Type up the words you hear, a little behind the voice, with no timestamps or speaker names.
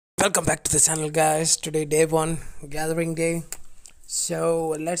Welcome back to the channel, guys. Today, day one, gathering day.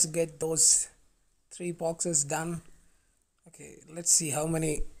 So, let's get those three boxes done. Okay, let's see how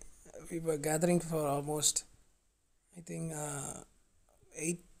many we were gathering for almost, I think,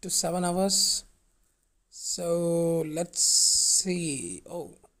 8 to 7 hours. So, let's see.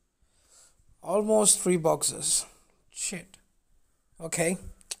 Oh, almost three boxes. Shit. Okay,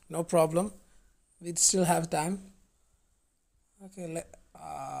 no problem. We still have time. Okay,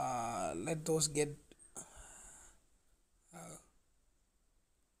 let those get.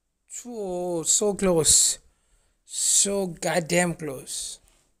 Oh, so close. So goddamn close.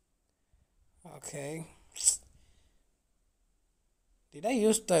 Okay. Did I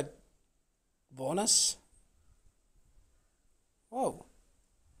use that bonus? Oh,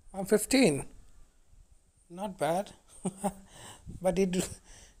 I'm 15. Not bad. But it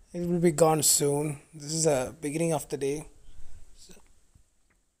will be gone soon. This is the beginning of the day.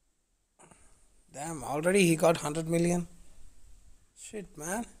 Damn, already he got 100 million. Shit,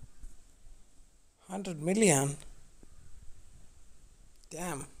 man. 100 million.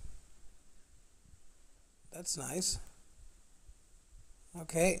 Damn. That's nice.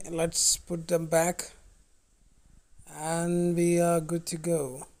 Okay, let's put them back. And we are good to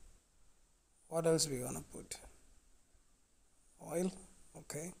go. What else we gonna put? Oil.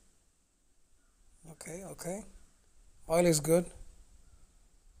 Okay. Okay. Oil is good.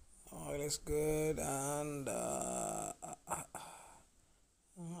 Oil is good. And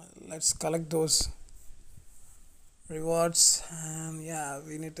let's collect those rewards. And yeah,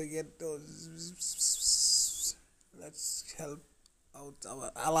 we need to get those. Let's help out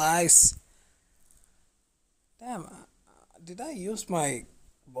our allies. Damn, did I use my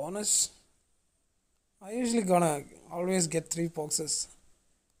bonus? I usually gonna always get three boxes.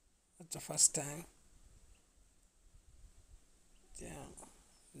 That's the first time. Yeah,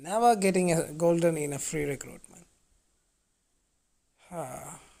 never getting a golden in a free recruitment.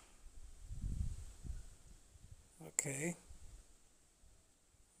 Huh. Okay.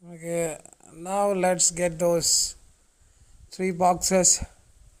 Okay. Now let's get those three boxes.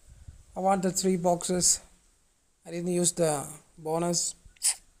 I want the three boxes. I didn't use the bonus.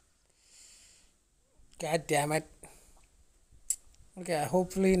 God damn it. Okay,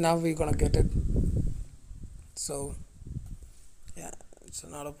 hopefully now we're gonna get it. So yeah, it's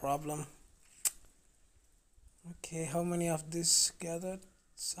not a problem. Okay, how many of this gathered?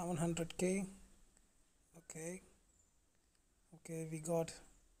 700k. Okay. Okay, we got.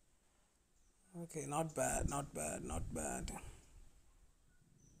 Okay, not bad. Not bad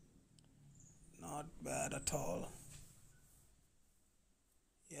at all.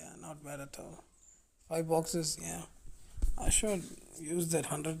 Yeah, not bad at all. 5 boxes. Yeah, I should use that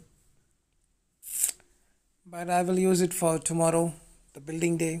 100, but I will use it for tomorrow, the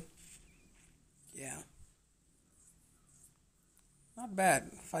building day. Yeah, not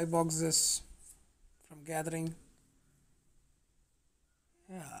bad. 5 boxes from gathering.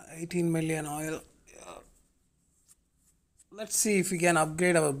 Yeah, 18 million oil. Yeah. Let's see if we can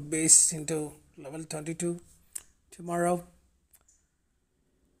upgrade our base into level 22 tomorrow.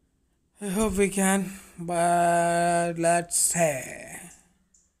 I hope we can, but let's see.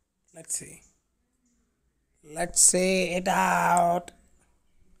 Let's see it out.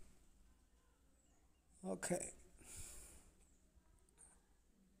 Okay.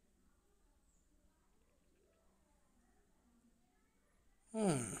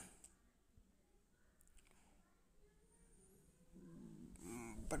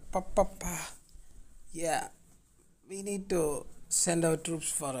 But yeah, we need to send our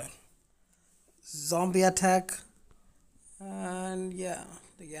troops for a zombie attack. And yeah,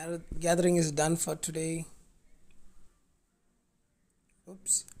 the gathering is done for today.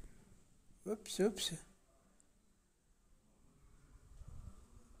 Oops.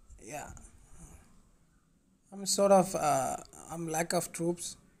 Yeah, I'm lack of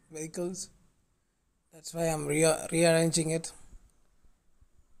troops, vehicles. That's why I'm rearranging it.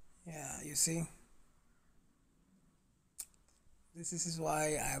 Yeah, you see, this is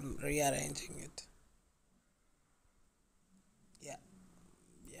why I'm rearranging it. Yeah,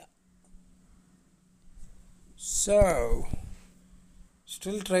 yeah. So,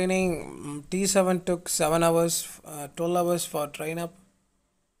 still training. T7 took 7 hours, 12 hours for train up.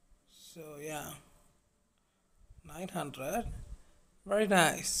 So, yeah, 900. Very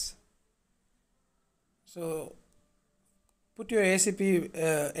nice. So, put your ACP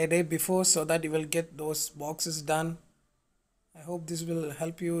a day before so that you will get those boxes done. I hope this will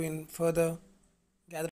help you in further